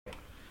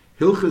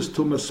Hilchas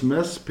Tumas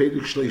Mes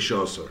Pedig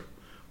Shleishasar.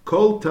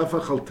 Kol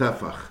Tefach al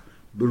Tefach.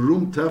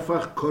 Berum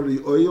Tefach Kori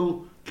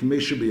Oil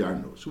K'mesha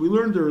B'yarnu. So we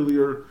learned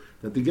earlier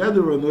that to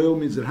gather an oil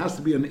means it has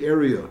to be an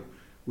area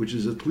which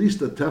is at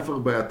least a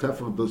tefach by a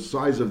tefach, the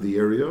size of the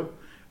area,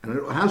 and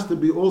it has to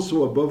be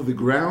also above the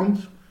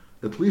ground,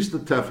 at least a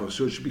tefach.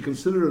 So it should be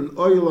considered an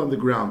oil on the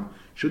ground.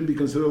 It shouldn't be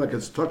considered like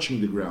it's touching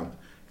the ground.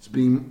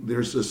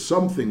 There's a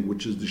something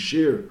which is the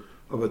shear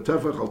of a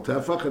tefach al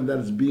tefach, and that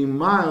is being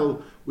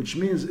mile, which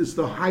means it's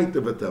the height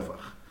of a tefach.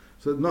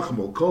 So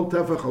nachmal, kol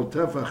tefach al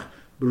tefach,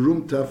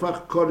 berum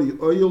tefach, kori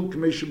oil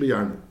k'mesha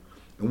b'yarnu.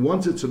 And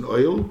once it's an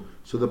oil,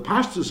 so the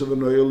pashtus of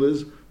an oil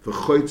is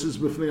v'choitzes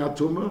b'fnei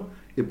atumah.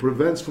 It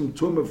prevents from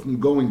tumah from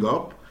going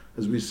up.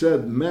 As we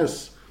said,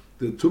 mes,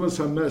 the tumas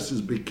hames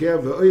is beker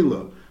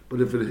ve'oila,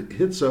 but if it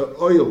hits an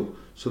oil,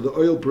 so the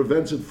oil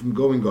prevents it from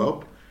going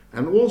up.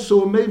 And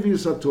also a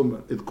mevius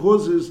atumah. It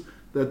causes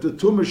that the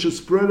tumah should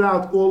spread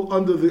out all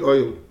under the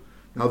oil.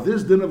 Now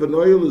this din of an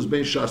oil is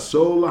ben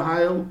shasol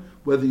lahayel,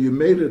 whether you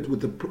made it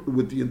with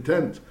the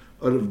intent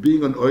of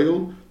being an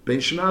oil, ben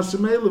shnasim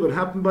eilav, it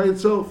happened by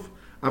itself.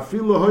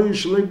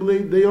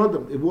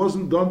 It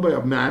wasn't done by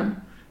a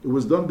man, it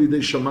was done by the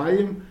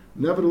shamayim.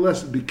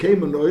 Nevertheless, it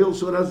became an oil,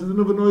 so it has the din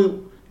of an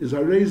oil. Is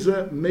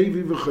hareza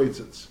mevi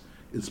v'chaitzitz.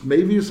 It's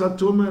mevi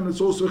satuma and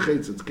it's also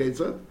chaitzitz.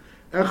 Kaitzat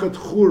echad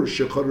chur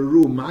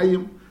shechareru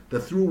mayim,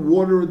 that through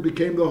water it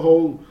became the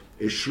whole.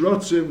 A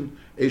shrotzim,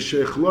 a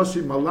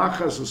shechlosim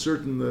malachas, a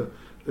certain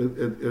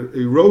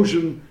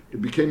erosion,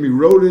 it became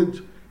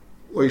eroded.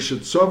 Or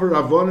shetzavar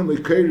avonim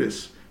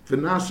ekeiris.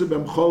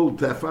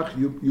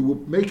 You were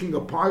making a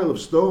pile of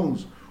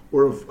stones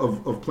or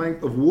of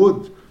plank of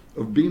wood,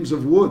 of beams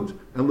of wood,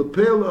 and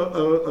lepel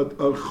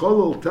a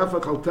cholol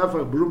tefach al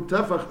tefach brum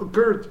tefach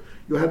occurred.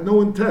 You had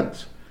no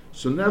intent.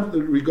 So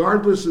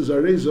regardless, is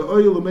areza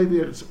oil or maybe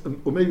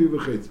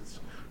v'chetzitz.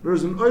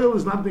 Whereas an oil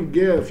is not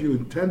nigeh if you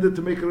intended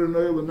to make it an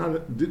oil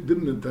and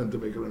didn't intend to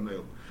make it an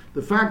oil.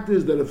 The fact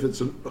is that if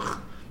it's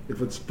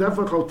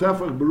tefach al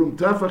tefach brum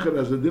tefach, it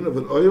has the din of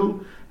an oil,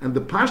 and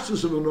the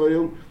pashtus of an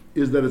oil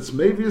is that it's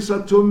mevius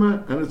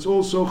atuma and it's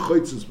also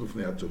choitzes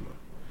b'fnei atuma.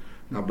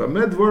 Now,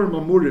 b'medvar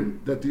mamurim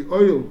that the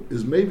oil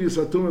is mevius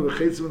atuma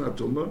v'cheitzes b'fnei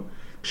atuma,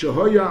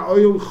 shehoya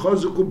oil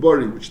chazuk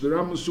ubari, which the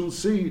Rambam will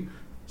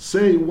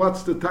say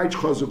what's the taich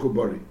chazuk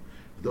ubari.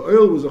 The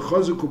oil was a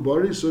chazuk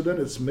ubari, so then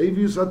it's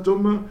mevius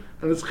atuma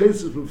and it's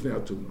cheitzes b'fnei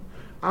atuma.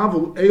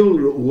 Avol eil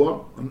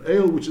re'ua, an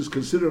eil which is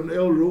considered an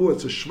eil re'ua,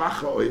 it's a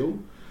shvacha oil,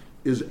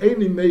 is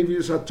any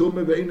mevius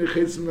atuma ve'eni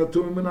cheitzim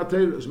atuma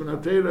minatera. As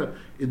minatera,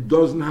 it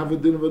doesn't have a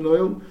din of an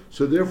oil,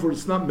 so therefore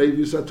it's not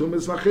mevius atuma,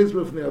 it's not cheitzim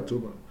b'fnei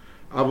atuma.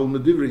 Avol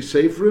medivri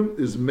seifrim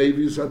is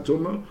mevius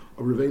atuma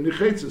or ve'eni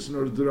cheitzis. In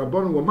order, the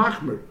Rabbanan were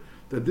machmer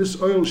that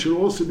this oil should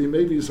also be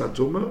mevius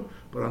atuma,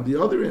 but on the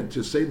other end,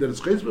 to say that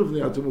it's cheitzim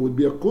b'fnei atuma would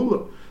be a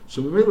kula.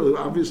 So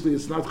obviously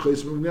it's not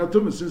cheitzim b'fnei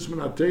atuma. Since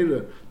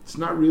minatera, it's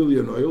not really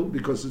an oil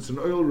because it's an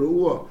oil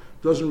re'ua.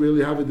 Doesn't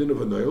really have a din of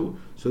an oil,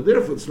 so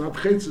therefore it's not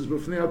cheitzes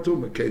b'fnei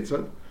atuma.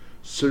 Keitzad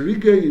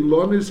serige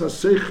ilonis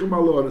haseichim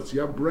aloretz.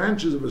 You have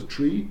branches of a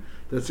tree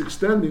that's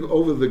extending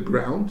over the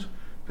ground,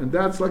 and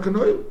that's like an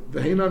oil.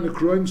 V'heina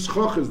nekroim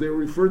schoches. They are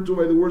referred to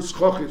by the word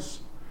schoches.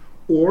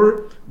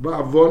 Or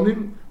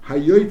ba'avonim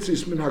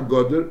hayotzis min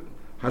hagoder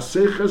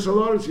haseiches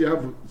aloretz. You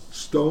have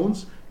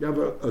stones. You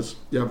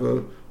have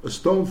a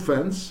stone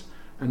fence,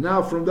 and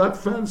now from that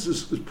fence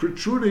is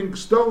protruding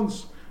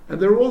stones. And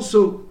they're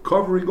also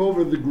covering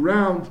over the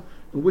ground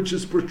in which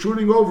is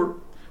protruding over.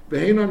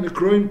 Ve'heina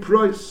nekroim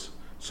prois.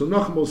 So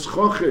nachmos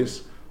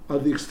choches are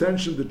the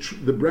extension,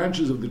 the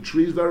branches of the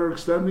trees that are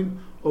extending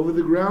over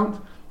the ground,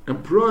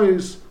 and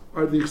prois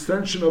are the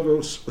extension of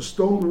a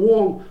stone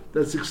wall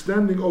that's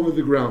extending over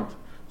the ground.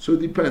 So it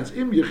depends.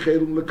 Im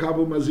yechelum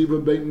lekabel maziva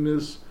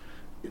beinis.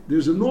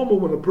 There's a normal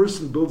when a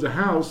person builds a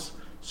house,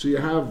 so you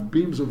have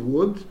beams of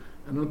wood,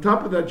 and on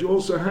top of that you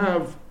also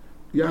have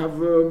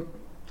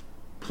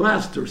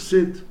plaster,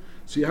 sit.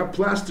 So you have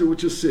plaster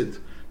which is sit.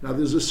 Now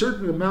there's a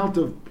certain amount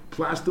of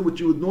plaster which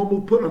you would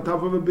normally put on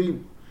top of a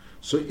beam.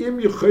 So im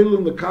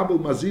yechelum lekabel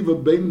maziva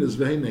beinis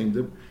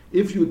ve'hein,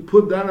 if you would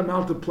put that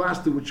amount of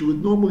plaster which you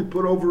would normally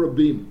put over a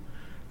beam,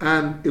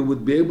 and it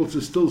would be able to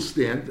still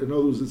stand, in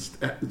other words,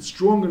 it's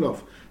strong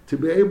enough to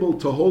be able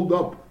to hold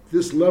up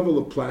this level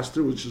of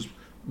plaster, which is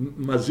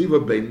maziva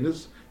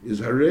beinis, is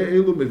harei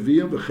elu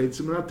meviyim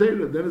v'cheitzim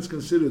minatera. Then it's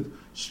considered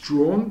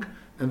strong,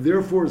 and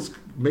therefore it's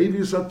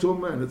mevius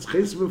atuma and it's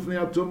cheitzim b'fnei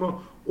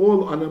atuma,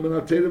 all on a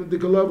minatera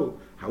level.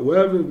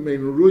 However,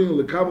 meinuruyin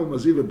lekabel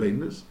maziva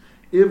beinis,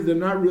 if they're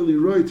not really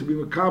right to be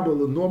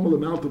makabel, a normal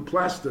amount of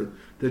plaster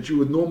that you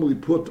would normally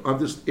put on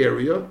this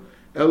area,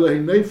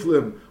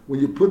 elahei when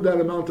you put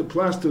that amount of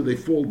plaster, they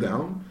fall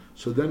down.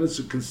 So then it's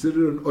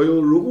considered an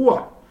oil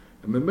ru'ua.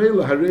 And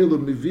memela harelu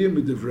miviyim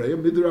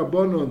midivreim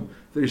midrabanon.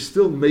 There's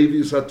still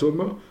mevius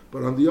atuma,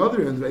 but on the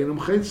other end, veinam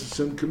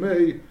cheitzim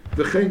k'mei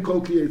v'chein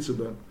kol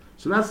kiyetzeben.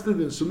 So that's the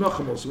din. So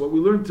nachamos. So what we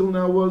learned till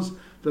now was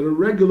that a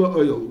regular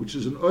oil, which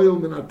is an oil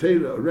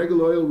minatera, a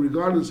regular oil,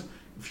 regardless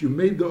if you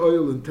made the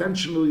oil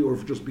intentionally, or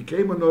if it just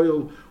became an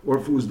oil, or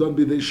if it was done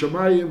b'dei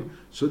shamayim,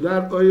 so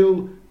that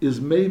oil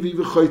is mevi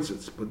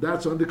v'choitzitz. But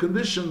that's on the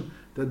condition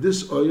that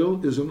this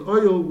oil is an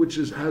oil which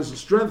has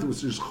strength,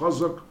 which is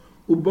chazak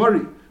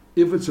ubari.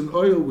 If it's an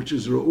oil which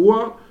is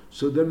re'ua,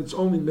 so then it's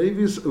only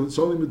mevis, it's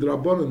only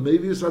midrabon and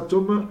mevis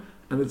atuma,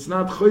 and it's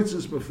not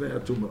choitzitz b'fnei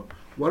atuma.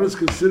 What is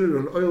considered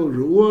an oil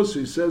re'ua? So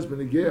he says,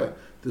 benegea,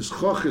 this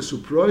choches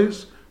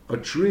uprois, a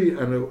tree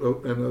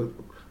and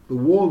the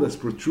wall that's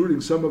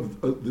protruding, some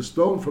of the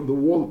stone from the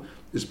wall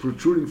is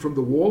protruding from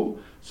the wall.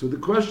 So the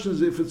question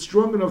is if it's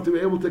strong enough to be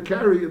able to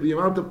carry the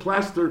amount of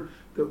plaster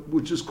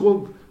which is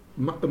called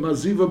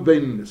maziva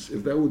beinis.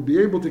 If that would be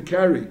able to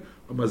carry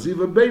a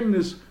maziva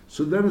beinis,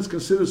 so then it's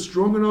considered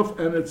strong enough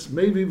and it's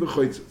mevi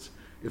v'choitzitz.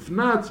 If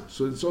not,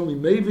 so it's only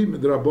mevi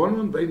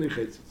midrabanon ve'ini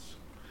chetzitz.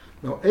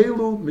 Now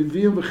elu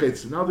meviyim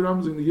v'chetzitz. Now the Rambam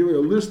is going to give you a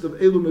list of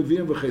elu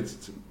meviyim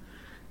v'chetzitzim.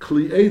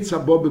 Kli'etz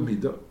habo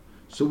b'mida.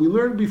 So we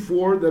learned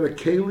before that a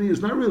keli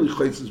is not really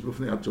chaytzis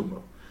b'fnei atuma,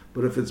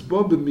 but if it's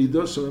bo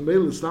b'mida, so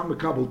in it's not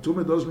mekabel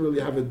tumah, it doesn't really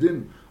have a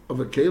din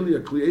of a keli, a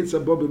kli'etza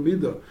bo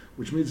b'mida,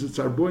 which means it's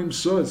arboim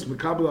so, it's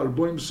mekabel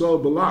arboim so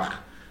b'lach.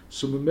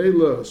 So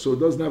so it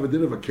doesn't have a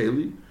din of a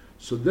keli.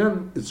 So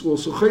then it's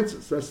also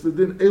chaytzis. That's the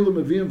din.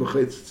 Elu meviyim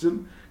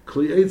v'chaytzitzim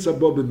kli'etza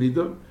bo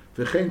b'mida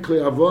v'chein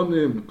klei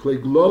avonim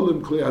klei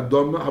glolim klei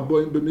adoma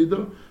haboim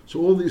b'mida. So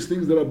all these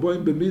things that are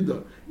boim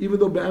b'mida, even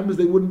though be'emes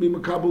they wouldn't be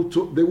makabel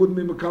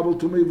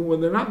tumah even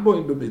when they're not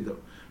boim b'mida.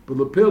 But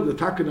lepil they're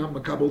talking not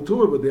makabel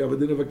tumah, but they have a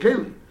din of a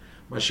keli.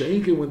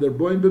 Masha'inkin when they're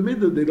boim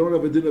b'mida, they don't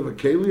have a din of a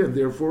keli, and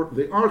therefore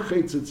they are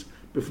chaytzitz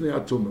b'fnei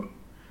atumah.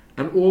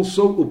 And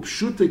also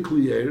upshute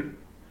kliyer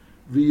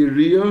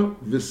v'yiriya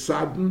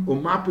v'sadn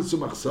umapetz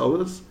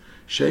umachsalas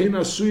shehin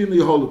asuyin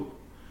liholim.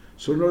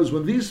 So in other words,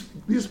 when these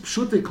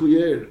pshute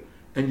kliyer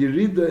and you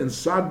read the in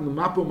sadn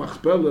umapo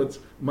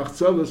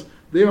machsalas,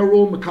 they are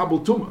all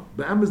makabel tumah.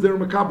 The Amos, they're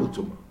makabel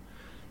tumah.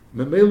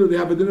 Memela, they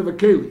have a din of a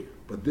keli.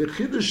 But the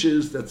chiddush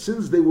is that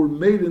since they were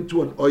made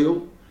into an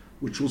oil,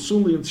 which will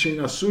soon be in shein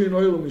asuyin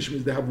oil, which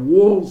means they have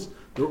walls,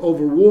 they're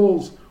over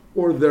walls,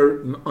 or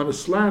they're on a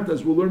slant,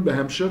 as we'll learn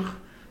behemshech.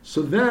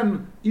 So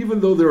then, even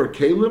though they're a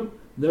kelim,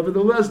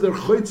 nevertheless they're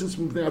choitzes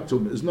mipnei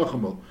atumah. Is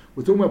nachamal.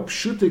 We're talking about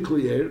pshute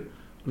kliyer.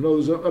 You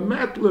know, there's a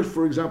matler,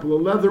 for example, a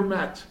leather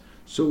mat.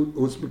 So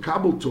it's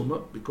makabel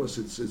tumah because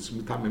it's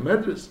mitame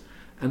medres.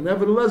 And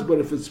nevertheless, but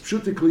if it's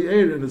pshutikli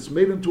air and it's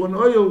made into an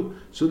oil,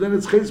 so then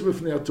it's chayz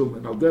b'fnei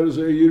atumah. Now there is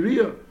a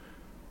yiriya,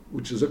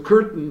 which is a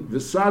curtain,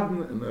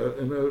 v'sadn,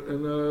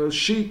 and a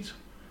sheet,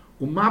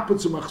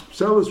 umapetz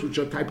umachselis, which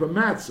are type of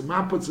mats.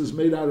 Mapetz is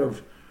made out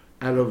of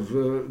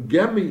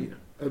gemi.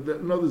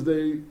 In other words,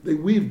 they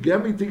weave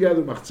gemi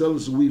together.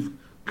 Machselis weave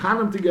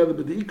kanim together.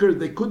 But the ikar,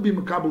 they could be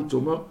makabel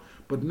tumah.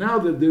 But now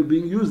that they're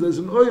being used as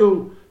an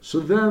oil, so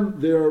then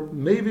they're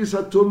mevis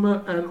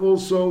atumah and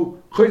also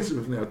chayz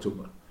b'fnei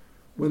atumah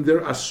when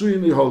they're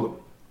asuyin liholim,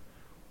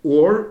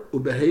 or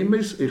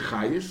ubehemes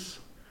echayis,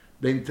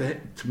 ben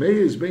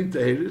tmeis ben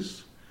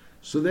teheris,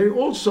 so they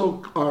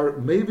also are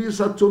mevis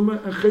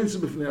atuma and chayz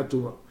b'fnei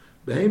atuma.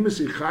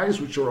 Behemes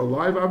echayis, which are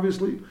alive,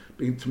 obviously,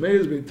 ben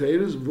tmeis ben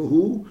teheris,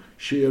 v'hu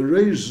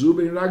she'ereish zu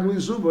ben ragli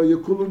zuva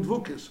yakulun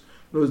dvukis.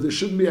 In other words, there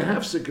shouldn't be a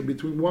half second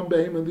between one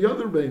behemoth and the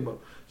other behemoth.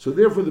 So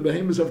therefore the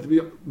behemoths have to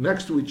be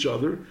next to each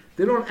other.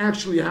 They don't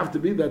actually have to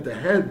be that the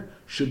head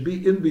should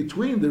be in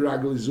between the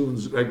raglizu and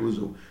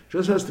raglizu. It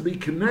just has to be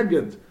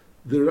connected.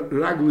 The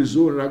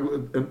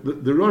raglizu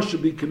and the rosh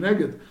should be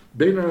connected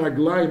bein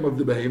raglayim of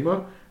the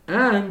behemoth,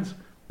 and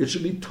it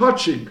should be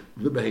touching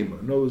the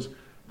behemoth. In other words,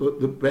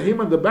 the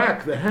behemoth, the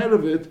back, the head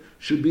of it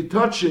should be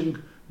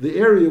touching the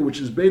area which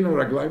is bein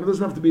raglayim. It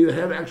doesn't have to be the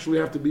head; actually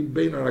have to be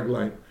bein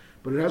raglayim.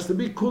 But it has to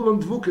be kul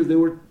and dvukas. They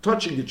were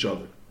touching each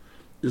other.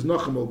 Is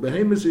nachamol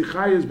behemes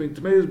ichayes ben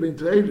tmeis ben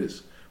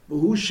teiris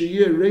v'hu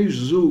sheyeh reish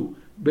zu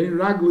ben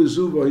ragli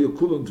zu v'hu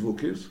kul and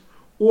dvukas,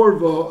 or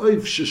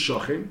v'ha'oif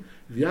sheshachim.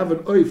 If you have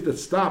an oif that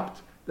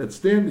stopped, that's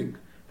standing,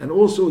 and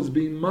also it's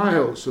being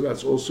mild, so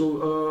that's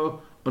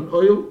also an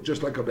oil,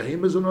 just like a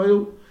behemoth is an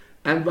oil.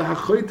 And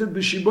v'hachoited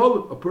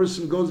b'shibolim. A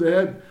person goes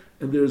ahead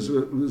and there's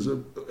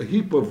a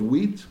heap of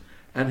wheat,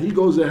 and he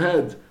goes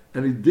ahead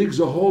and he digs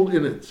a hole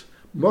in it.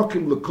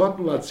 Mokim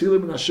lekotten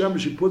latzilim and Hashem,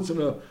 she puts in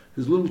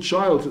his little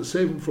child to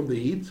save him from the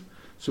heat.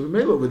 So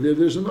over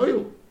there's an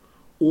oil.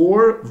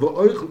 Or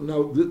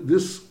now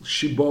this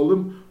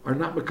shibolim are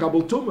not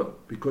mekabel tumah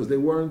because they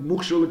weren't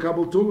mukshar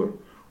lekabel tumah.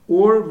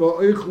 Or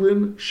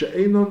va'oichlin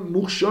she'enon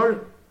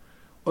mukshar.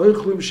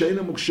 Oichlin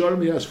she'enon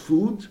mukshar, he has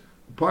food,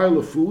 a pile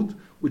of food,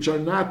 which are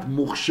not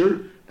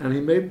mukshar,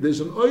 and there's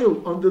an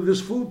oil under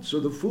this food. So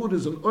the food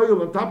is an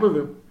oil on top of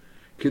him.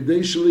 Kedei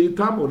sheli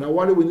yitamu. Now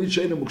why do we need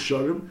she'enon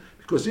muksharim?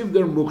 Because if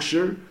they're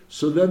mukshar,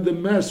 so then the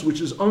mess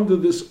which is under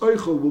this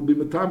oichel will be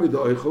metami the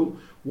oichel.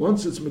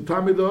 Once it's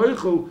metami the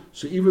oichel,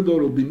 so even though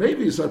it will be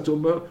maybe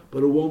satuma,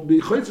 but it won't be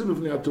chaytzim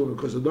b'fnei atuma,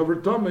 because the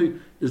davar tamei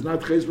is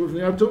not chaytzim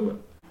b'fnei atuma.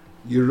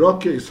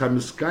 Yerokes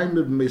hamiskayim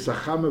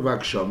b'meisacham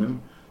v'akshamim.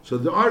 So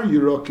there are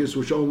yerokes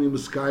which only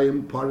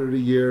miskayim part of the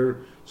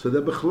year. So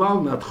they're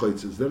bechlal not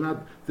choitzes.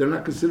 They're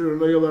not considered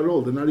an oil at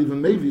all. They're not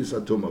even mevius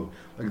atumah,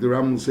 like the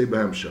Rambam will say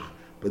behemshach.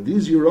 But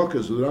these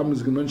Yerokas, the Rambam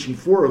is going to mention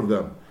 4 of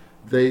them,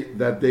 they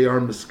are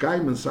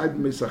miskayim inside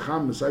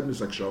mesacham, inside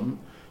mesachsham.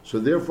 So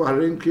therefore,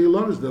 harein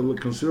keilonis, they'll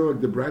consider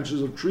like the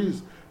branches of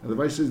trees. And the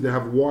Vice says they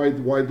have wide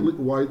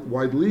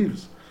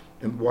leaves,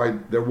 and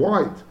they're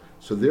wide.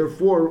 So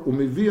therefore,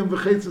 umiviyam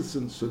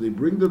v'chetzitzin. So they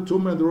bring the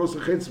tumah and they're also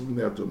chetzim from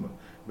the tumah.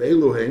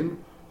 Ve'elohein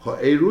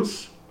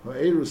ha'erus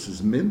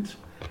is mint.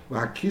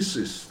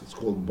 V'hakisis, it's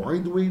called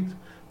bindweed.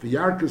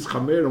 V'yarkis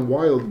chamer and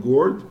wild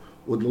gourd.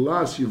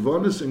 Udlas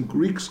yivonis and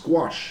Greek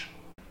squash.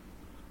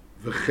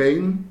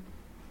 V'chein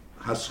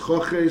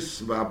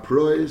haschoches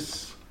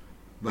v'aprois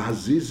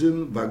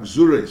v'hazizin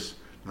v'agzures.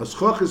 Now,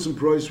 schoches and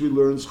prois, we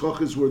learned,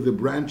 schoches were the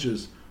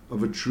branches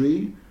of a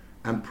tree,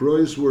 and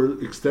prois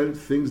were extended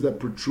things that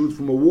protrude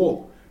from a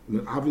wall.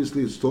 And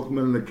obviously, it's talking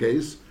about in a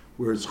case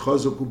where it's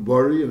chazak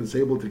ubari and it's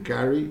able to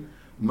carry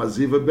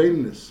maziva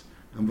beinis.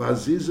 And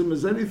vazizim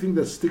is anything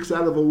that sticks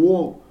out of a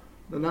wall,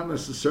 not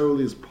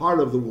necessarily as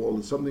part of the wall.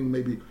 It's something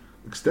maybe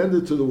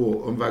extended to the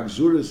wall. And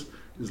vagzuris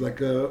is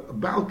like a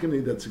balcony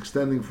that's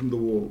extending from the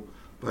wall.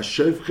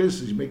 Vashevches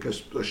is you make a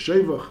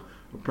shevach,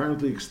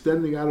 apparently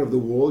extending out of the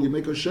wall, you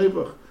make a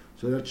shevach.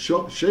 So that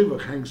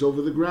shevach hangs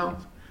over the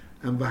ground.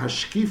 And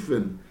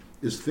v'hashkifin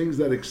is things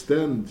that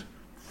extend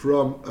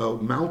from a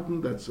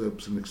mountain, that's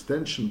an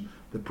extension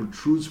that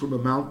protrudes from a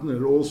mountain,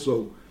 and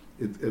also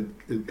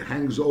it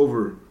hangs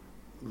over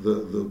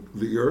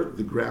the earth,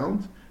 the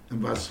ground.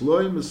 And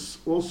v'asloim is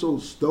also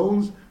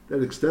stones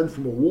that extend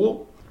from a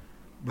wall.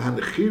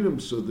 V'hanechirim,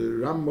 so the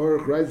Ram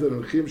Marach writes that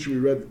in Nechirim should be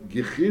read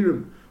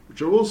gechirim,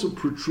 which are also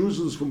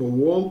protrusions from a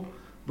wall.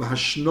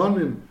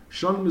 V'hashnonim,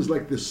 shnonim is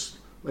like this,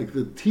 like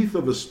the teeth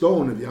of a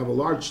stone. If you have a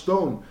large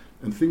stone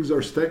and things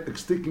are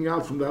sticking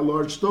out from that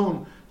large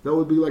stone, that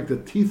would be like the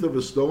teeth of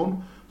a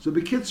stone. So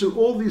b'kitzur,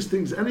 all these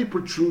things, any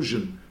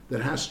protrusion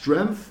that has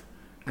strength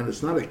and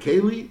it's not a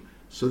keli,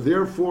 so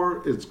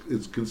therefore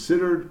it's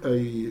considered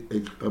a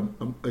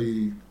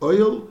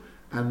oil,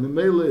 and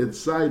memela it's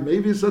sai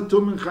maybe it's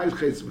atum and chayz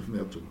chayz b'fnei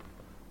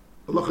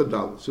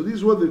atum. So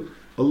these were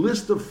a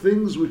list of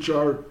things which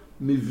are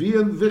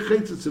mivian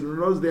v'cheitzitz. In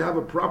other words, they have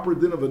a proper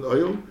din of an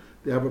oil.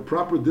 They have a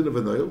proper din of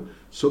an oil.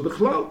 So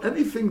b'chlal,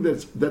 anything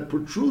that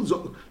protrudes,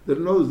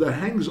 that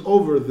hangs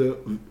over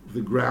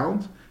the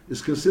ground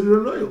is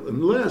considered an oil,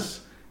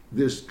 unless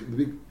there's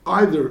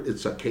either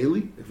it's a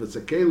keli. If it's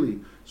a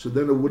keli, so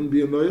then it wouldn't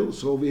be an oil.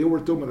 So over here we're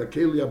talking about a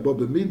keli above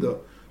the midah,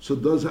 so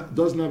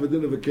doesn't have a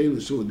din of a keli,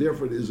 so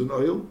therefore it is an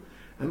oil.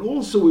 And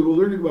also we were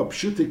learning about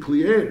pshute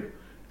klier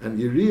and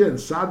yiriyah and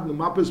sad and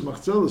mapes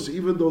machzelos,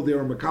 even though they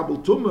are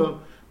makabel tumah.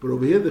 But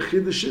over here the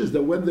chiddush is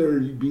that when they're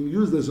being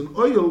used as an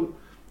oil,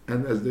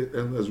 and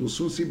as we'll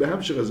soon see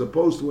behemshech, as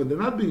opposed to when they're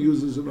not being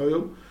used as an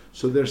oil,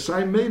 so they're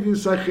sai maybe in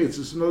sai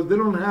chetzis. No, they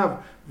don't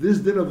have this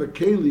din of a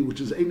keli, which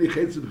is eini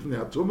chetzis b'fnei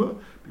hatumah,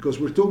 because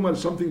we're talking about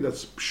something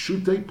that's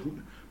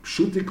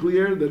pshute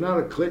clear. They're not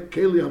a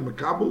keli on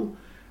makabel,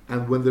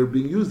 and when they're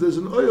being used as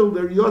an oil,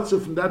 they're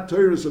yotzeh from that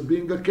teirus of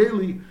being a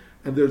keli,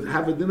 and they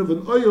have a din of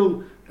an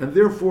oil, and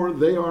therefore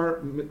they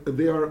are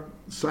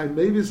sai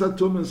maybe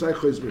hatumah and sai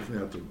chetzis b'fnei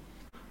hatumah.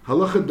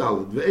 Halacha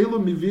Dalet ve'elu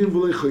mivin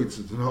v'lei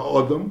chaytzitz. And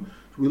ha'adam,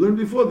 we learned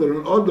before that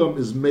an adam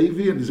is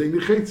mevi and is eini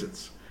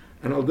chaytzitz.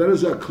 And al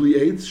derez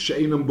ha'kli'etz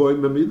she'einam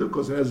boim b'midah,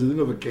 because it has a din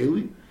of a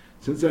keli.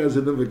 Since it has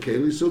a din of a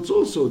keli, so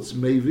it's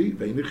mevi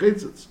ve'eini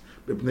chaytzitz.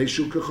 B'pnei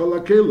shu kechol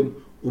ha'kelim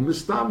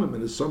u'mistamim,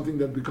 and it's something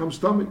that becomes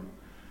tummy.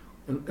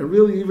 And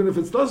really, even if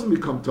it doesn't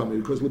become tummy,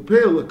 because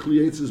lepeil a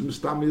kli'etz is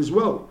mistami as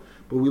well.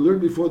 But we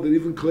learned before that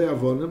even klei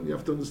avonim, you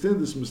have to understand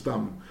this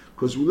mistamim,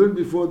 because we learned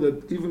before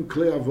that even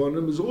klei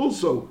avonim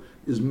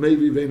is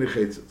maybe ve'eini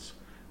chaytzitz.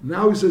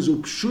 Now he says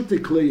upshute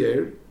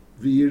kleier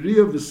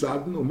v'yiriyah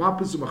v'sadin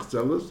umapis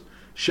umachzelas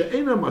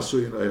she'ena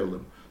masuyin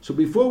oilim. So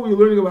before we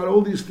were learning about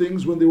all these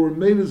things when they were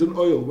made as an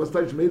oil. What's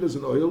that made as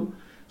an oil?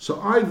 So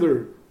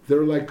either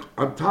they're like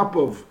on top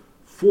of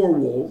 4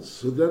 walls,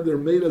 so then they're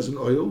made as an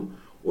oil,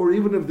 or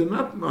even if they're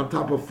not on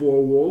top of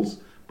 4 walls,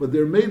 but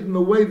they're made in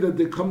a way that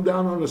they come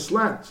down on a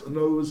slant. In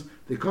other words,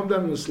 they come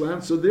down on a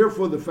slant, so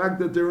therefore the fact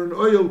that they're an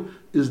oil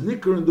is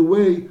nicker in the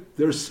way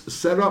they're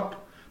set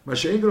up.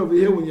 Mashenka over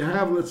here, when you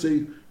have, let's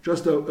say,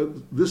 just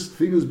this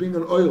thing is being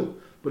an oil,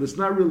 but it's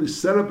not really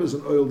set up as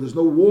an oil, there's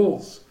no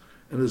walls,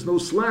 and there's no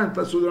slant,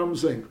 that's what I'm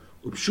saying.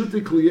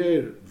 Upshute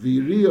klier,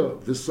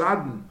 v'yiriyah,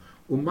 v'sadin,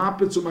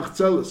 umapetz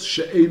umachzeles,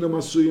 she'ena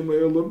masuyim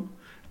oilim,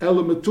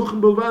 elam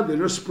etuchim belvad, they're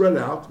just spread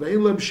out,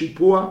 ve'en lem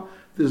shipua,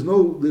 there's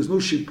no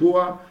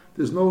shipua,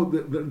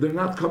 they're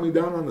not coming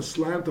down on a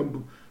slant,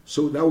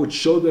 so that would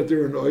show that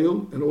they're an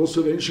oil, and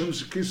also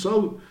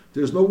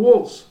there's no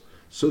walls.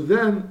 So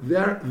then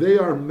they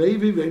are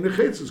maybe ve'eini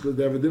chaytzis, because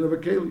they have a din of a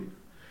keli,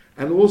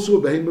 and also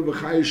behema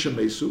v'chayis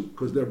shemesu,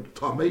 because they're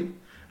tamei,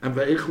 and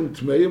ve'echlum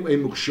tmeim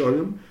ein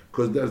muksharim,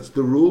 because that's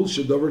the rule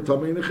shedavar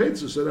tamei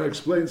nechaytzis. So that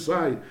explains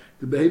sai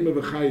the behema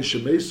v'chayis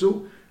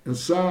shemesu and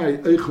sai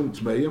echlum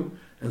tmeim,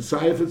 And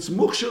say if it's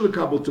muksha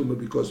lekabel tumah,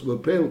 because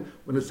lepel,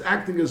 when it's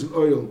acting as an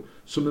oil,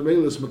 so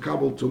memela is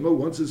mekabel tumah.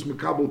 Once it's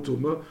mekabel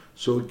tumah,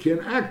 so it can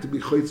act to be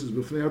chaytzis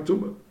b'fnei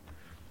tumah.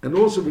 And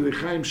also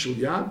v'lechaim shel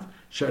yad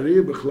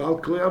shariah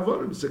b'chlal klei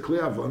avonim. It's a klei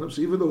avonim.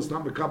 So even though it's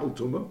not mekabel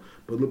tumah,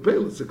 but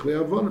lepel it's a klei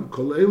avonim.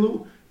 Kol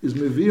elu is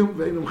mevium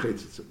ve'enum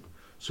chaytzitzim.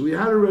 So we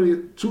had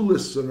already two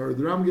lists on our.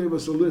 The Ram gave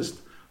us a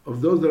list of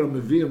those that are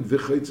mevium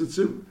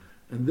v'chaytzitzim,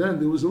 and then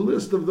there was a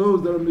list of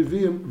those that are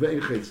mevium ve'en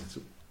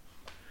chaytzitzim.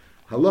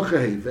 Halacha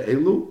hey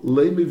ve'elu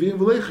le mevium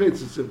ve'le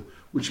chaytzitzim,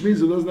 which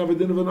means it doesn't have a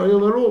din of an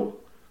oil at all.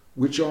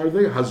 Which are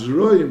they?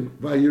 Hazroim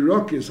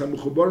va'yirokis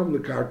hamuchubarim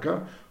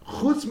lekarka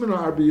chutz min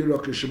ha'arbi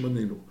yirokis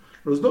shemaninu.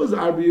 Those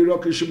arbi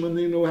yirokis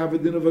shemaninu have a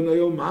din of an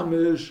oil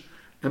mamish,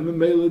 and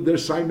memela they're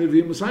say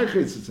mevium v'say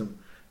chaytzitzim.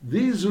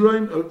 These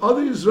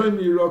other Yisrael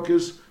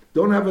yirokis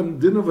don't have a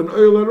din of an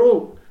oil at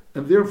all,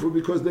 and therefore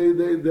because they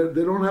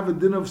don't have a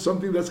din of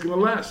something that's going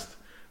to last.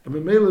 And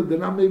memela they're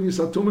not maybe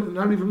satuma,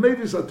 not even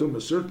maybe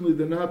satuma. Certainly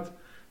they're not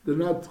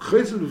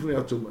chaytzitzim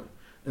b'fnei atuma.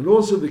 And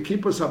also the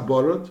kippas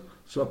haborot.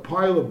 So a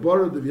pile of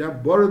borod, if you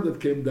have borod that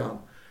came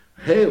down,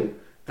 hail,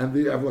 and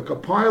they have like a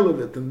pile of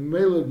it, and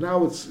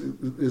now it's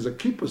a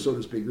kippah, so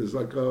to speak. There's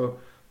like a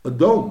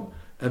dome,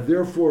 and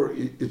therefore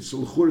it's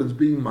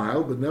being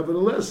mild, but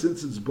nevertheless,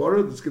 since it's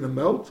borod, it's going to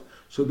melt,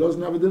 so it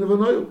doesn't have a din of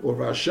an oil. Or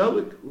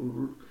vashelik,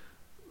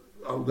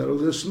 that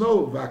was the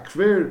snow,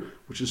 vakver,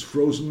 which is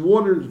frozen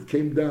water that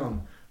came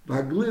down.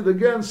 Vaglid,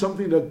 again,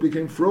 something that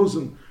became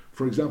frozen,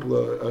 for example,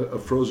 a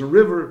frozen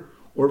river,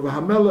 or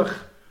vahamelech,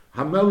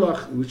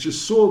 hamelach, which is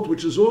salt,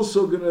 which is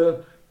also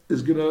gonna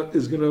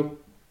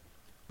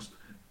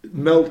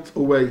melt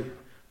away.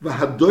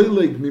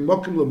 V'hadoileg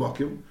mimokim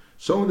lemokim,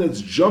 someone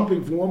that's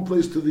jumping from one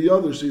place to the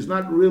other. So he's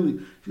not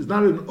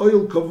an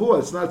oil kavua.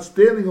 It's not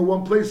standing in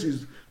one place.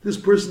 This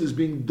person is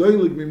being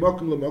doileg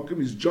mimokim lemokim.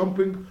 He's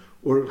jumping,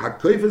 or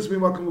hakoifes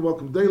mimokim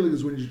lemokim. Doileg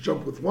is when you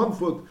jump with 1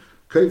 foot.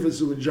 Kaifes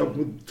is when you jump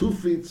with 2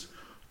 feet.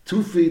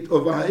 2 feet.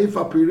 Or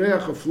v'ha'efa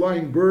pireach, a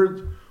flying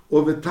bird.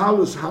 Or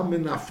v'talus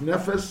hamin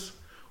afnefes.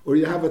 Or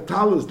you have a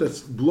talus that's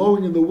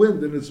blowing in the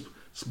wind and it's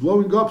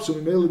blowing up, so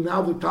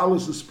now the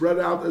talus is spread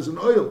out as an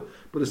oil,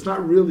 but it's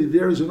not really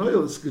there as an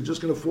oil, it's just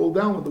going to fall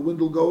down when the wind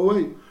will go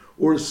away.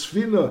 Or a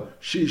sfina,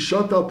 she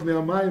shut up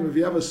ne'amayim, if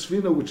you have a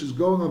sfina which is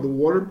going on the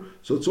water,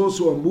 so it's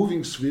also a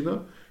moving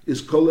sfina,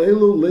 is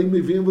kolelu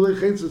le'mivim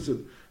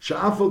v'le'chetzitziv.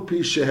 Sha'afal pi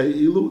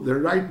sheheilu, they're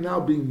right now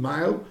being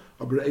mild,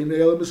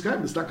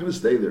 it's not going to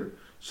stay there.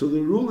 So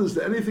the rule is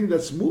that anything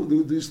that's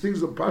moving, these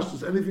things are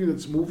pashtus, anything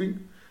that's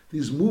moving,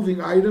 these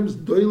moving items,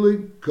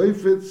 doilig,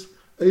 kaifetz,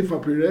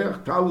 eifa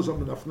pireach, talus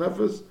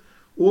amenafnefes,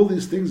 all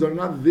these things are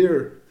not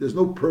there. There's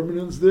no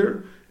permanence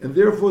there, and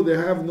therefore they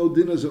have no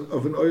dinners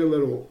of an oil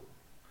at all.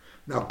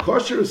 Now,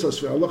 kosher is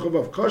asfina, Allah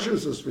chavav, kosher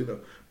is asfina,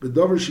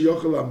 bedover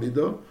shiyochel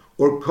amida,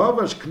 or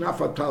kavash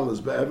knafa talus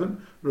be'evan,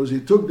 because he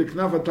took the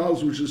knafa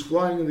talus which is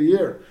flying in the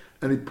air,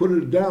 and he put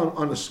it down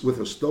with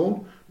a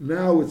stone.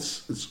 Now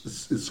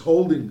it's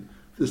holding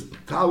this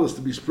talus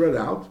to be spread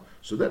out,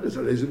 so that is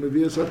a reason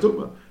mevias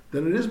hatuma.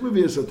 Then it is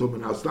mevias atuma.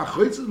 Now it's not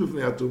chaytzis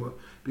b'fnei atuma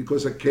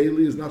because a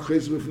keli is not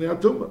chaytzis b'fnei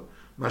atuma.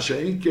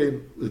 Masha'in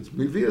came, it's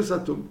mevias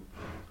atuma.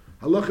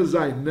 Halacha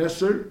zayin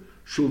neser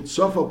shul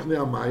tzofal pnei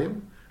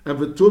amayim and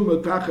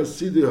v'tum tachas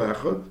sidi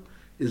ha'echad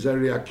is a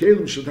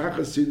re'akelim shul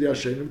tachas sidi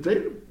ha'shenim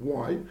teirim.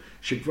 Why?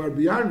 Shekvar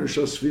biyarnu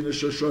shasfina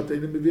shashot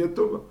einim mevias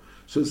atuma.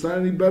 So it's not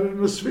any better than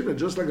a sfina.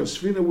 Just like a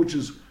sfina which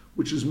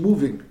is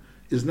moving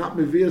is not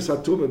mevias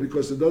atuma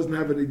because it doesn't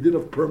have any din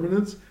of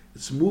permanence.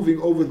 It's moving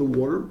over the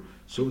water.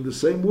 So in the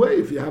same way,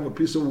 if you have a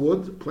piece of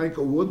wood, a plank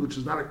of wood, which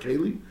is not a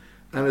keli,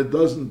 and it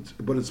doesn't,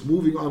 but it's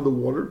moving on the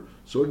water,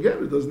 so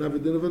again, it doesn't have a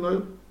din of an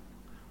oil.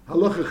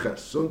 Halacha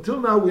ches. So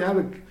until now, we had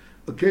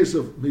a case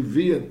of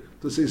mivian,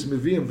 to say it's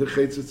mivian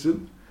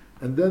v'chetzitzin,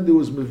 and then there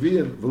was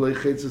mivian v'lei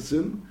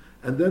chetzitzin,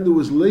 and then there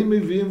was lei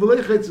mivian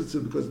v'lei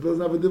chetzitzin, because it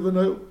doesn't have a din of an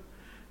oil.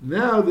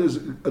 Now there's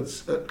a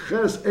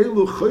ches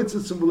elu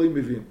chetzitzin v'lei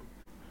mivian.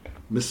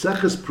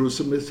 Meseches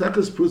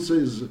prusa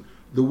is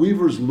the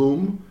weaver's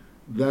loom,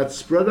 that's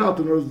spread out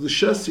in order the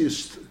chassis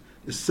is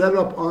set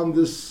up on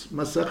this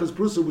Maseches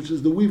Prusa, which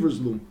is the weaver's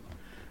loom.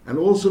 And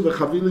also the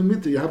Chavili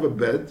Mita, you have a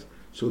bed,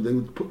 so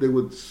they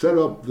would set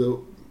up the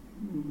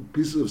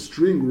pieces of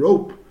string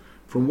rope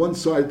from one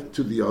side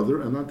to the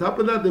other, and on top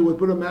of that they would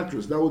put a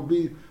mattress that would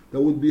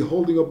be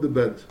holding up the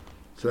bed.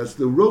 So that's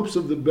the ropes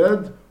of the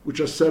bed which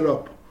are set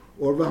up.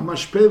 Or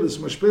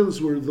mashpelis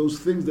were those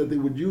things that they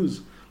would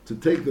use to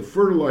take the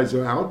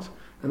fertilizer out,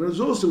 and it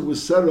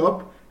was set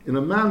up in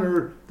a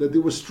manner that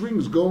there were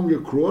strings going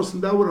across,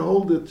 and that would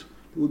hold it.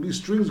 There would be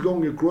strings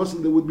going across,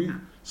 and there would be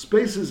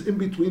spaces in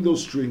between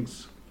those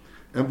strings.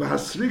 And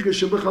v'hasriga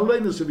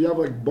shebechalenis, if you have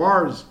like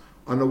bars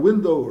on a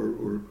window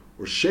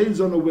or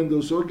shades on a window,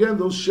 so again,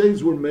 those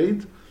shades were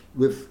made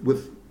with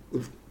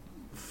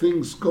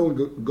things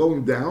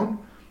going down,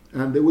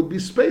 and there would be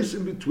space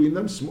in between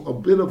them, a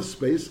bit of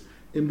space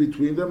in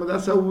between them, and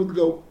that's how it would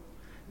go.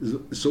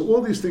 So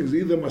all these things,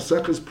 either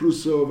Maseches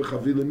Prusa or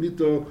V'chavili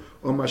Mito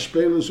or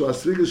Mashpelis or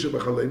Asrigas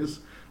Shebechalenis,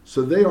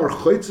 So they are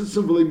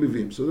chaytzitzin v'lei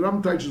mivim. So the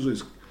Rambam teaches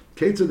is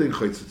ketzad den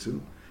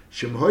chaytzitzin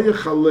shem hoye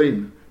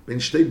chalein ben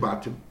shtei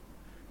batim.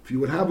 If you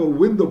would have a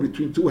window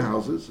between two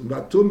houses, and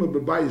the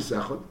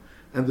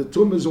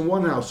tumah is in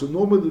one house, so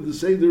normally the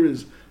seder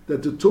is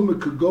that the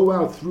tumah could go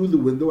out through the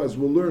window, as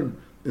we'll learn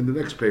in the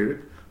next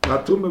period. The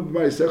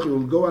tumah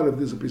will go out if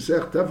there's a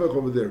pisech tefach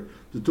over there.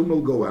 The tumah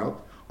will go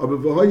out.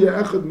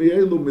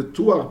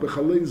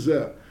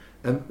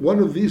 And one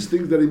of these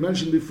things that he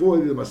mentioned before,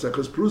 the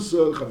Maseches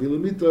Prusa,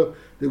 Chavilamita,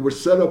 they were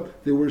set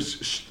up. They were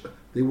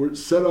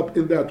set up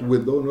in that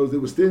window. In other words, they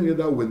were standing in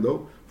that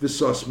window.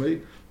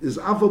 V'sosmei is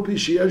afal pi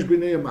sheyesh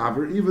b'nei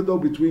aver. Even though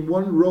between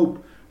one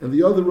rope and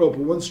the other rope,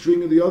 or one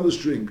string and the other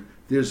string,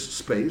 there's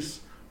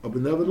space. But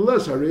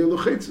nevertheless, harei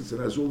lochetzitz,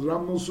 and as will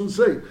Rambam will soon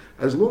say,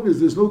 as long as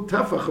there's no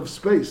tefach of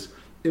space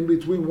in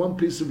between one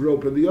piece of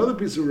rope and the other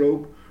piece of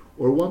rope,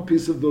 or one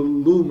piece of the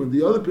loom and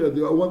the other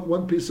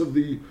one piece of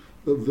the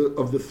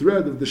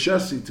thread of the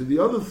chassis to the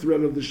other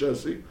thread of the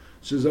chassis,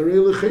 says harei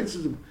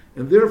lochetzitz,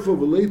 and therefore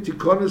v'lei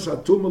tikonis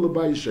hatuma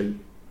l'bayishen.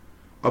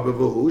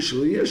 Abevahu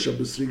shliyesh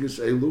abesrigas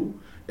elu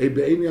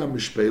ebeini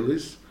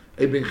amishpelis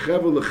eben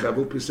chevel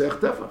lechevel pisech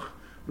tefach.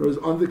 In other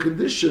words, on the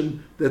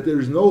condition that there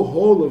is no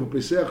hole of a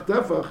Pesach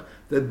Tefach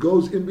that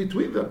goes in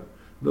between them.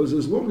 In other words,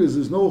 as long as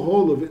there's no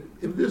hole of it,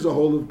 if there's a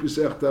hole of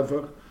Pesach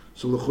Tefach,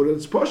 so l'chura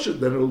it's Pasha,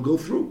 then it'll go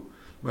through.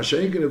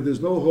 Mashenkin, if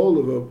there's no hole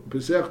of a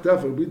Pesach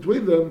Tefach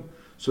between them,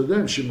 so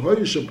then Shem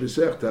Hoyish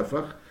Pesach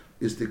Tefach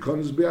is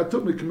Tikonis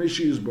Be'atum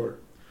K'meshi Yisbar.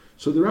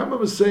 So the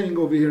Rambam is saying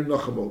over here in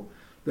Nachamol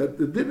that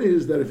the din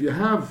is that if you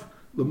have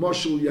the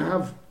mashal, you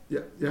have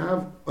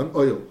an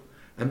oil,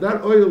 and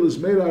that oil is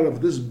made out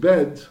of this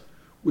bed,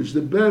 which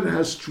the bed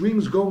has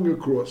strings going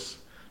across.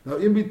 Now,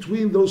 in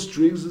between those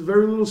strings is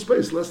very little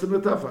space, less than a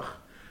tefach.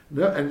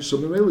 And so,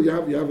 you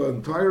have an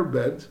entire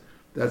bed.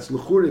 That's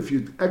l'chur. If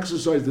you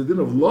exercise the din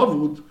of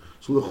lavud,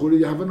 so l'chur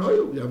you have an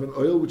oil. You have an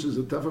oil which is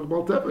a tefach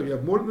bal tefach. You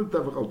have more than a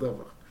tefach al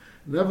tefach.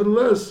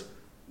 Nevertheless,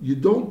 you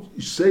don't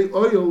say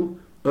oil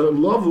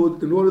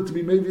lavud in order to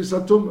be mevis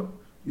atuma.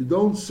 You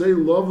don't say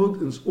lavud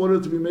in order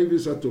to be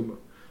mevis atuma.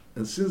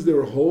 And since there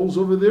are holes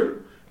over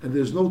there, and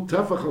there's no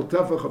tefach al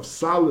tefach of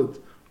solid.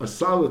 A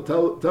solid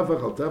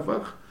tefach al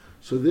tefach,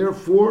 so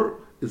therefore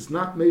it's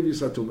not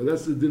mevis atuma.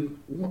 That's the din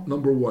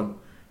number one.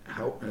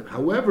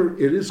 However,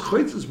 it is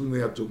chaytzis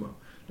b'nei atuma.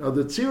 Now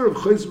the tzir of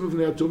chaytzis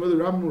b'nei atuma, the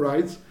Rambam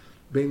writes,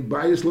 being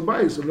bias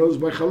lebias, and knows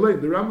by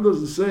chalein. The Rambam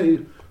doesn't say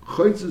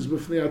chaytzis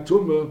b'nei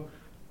atuma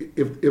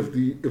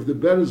if the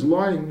bed is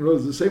lying. You know,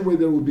 the same way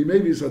there would be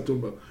mevis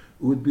atuma, it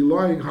would be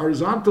lying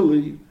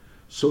horizontally.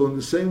 So in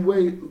the same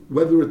way,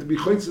 whether it be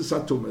chaytzis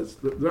atuma,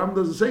 the Rambam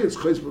doesn't say it's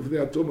chaytzis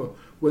b'nei atuma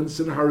when it's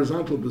in a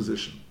horizontal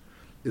position.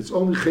 It's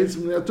only chaytzis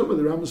b'nei atuma.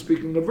 The Rambam is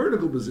speaking in a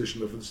vertical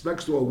position. If it's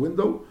next to a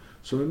window,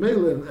 so in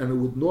Mela, and it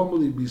would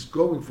normally be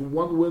going from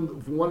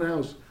one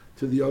house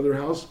to the other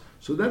house,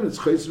 so then it's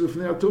chaytzis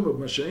b'nei atuma.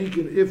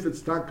 Masha'inkin, if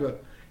it's taka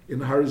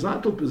in a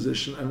horizontal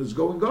position and it's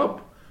going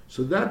up,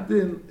 so that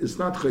then is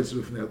not chaytzis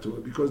b'nei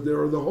atuma because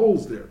there are the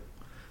holes there.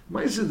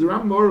 Ma'aseh, the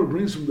Rambam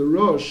brings from the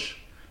Rosh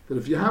that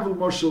if you have a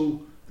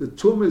marshal, the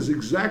tumah is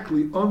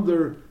exactly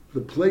under the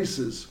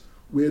places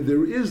where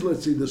there is,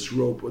 let's say, this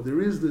rope, or there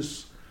is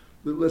this,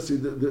 let's say,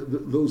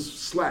 those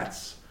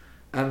slats,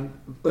 and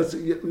let's say,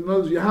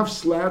 you have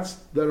slats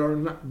that are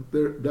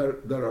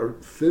that are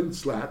thin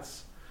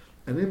slats,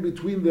 and in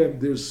between them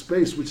there's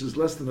space which is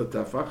less than a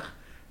tefach,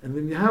 and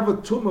then you have a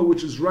tumah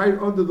which is right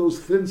under those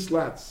thin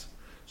slats.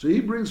 So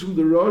he brings from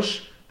the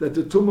Rosh that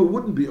the tumah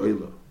wouldn't be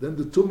oila. Then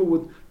the tumah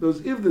would,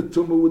 if the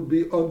tumah would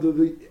be under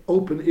the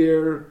open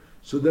air,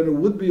 so then it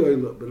would be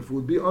oila. But if it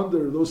would be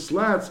under those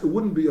slats, it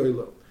wouldn't be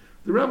oila.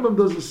 The Rambam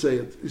doesn't say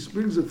it. He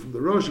brings it from the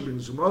Rosh, he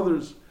brings it from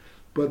others.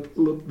 But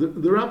look, the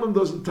Rambam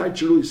doesn't tie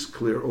choice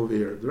clear over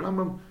here. The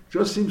Rambam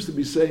just seems to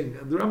be saying,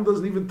 and the Rambam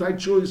doesn't even tie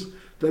choice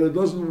that it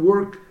doesn't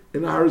work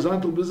in a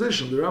horizontal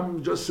position. The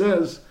Rambam just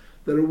says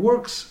that it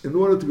works in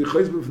order to be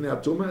chayz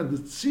b'fnei atuma, and the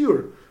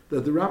tzir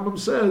that the Rambam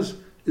says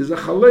is a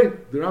chalein.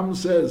 The Rambam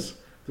says,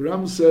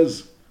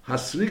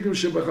 hasrigim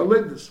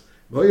shebachaleidus,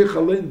 v'hoye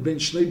chalein ben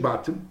shnei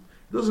batim.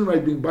 He doesn't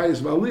write being bias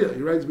v'aliyah,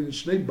 he writes being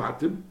shnei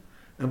batim,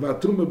 and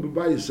v'atuma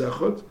b'bayis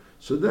echot,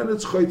 so then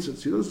it's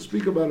chaytzitz. He doesn't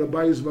speak about a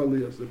bayis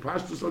v'aliyah. The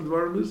pashtus of the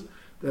Dvarim is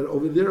that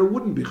over there it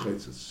wouldn't be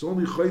chaytzitz. It's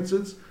only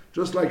chaytzitz,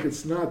 just like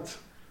it's not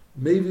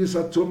mevius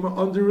atuma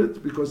under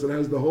it, because it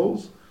has the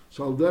holes.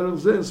 So al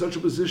derech zeh, in such a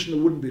position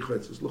it wouldn't be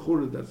chaytzitz.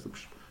 L'chura, that's the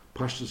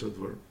pashtus of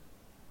the Dvarim.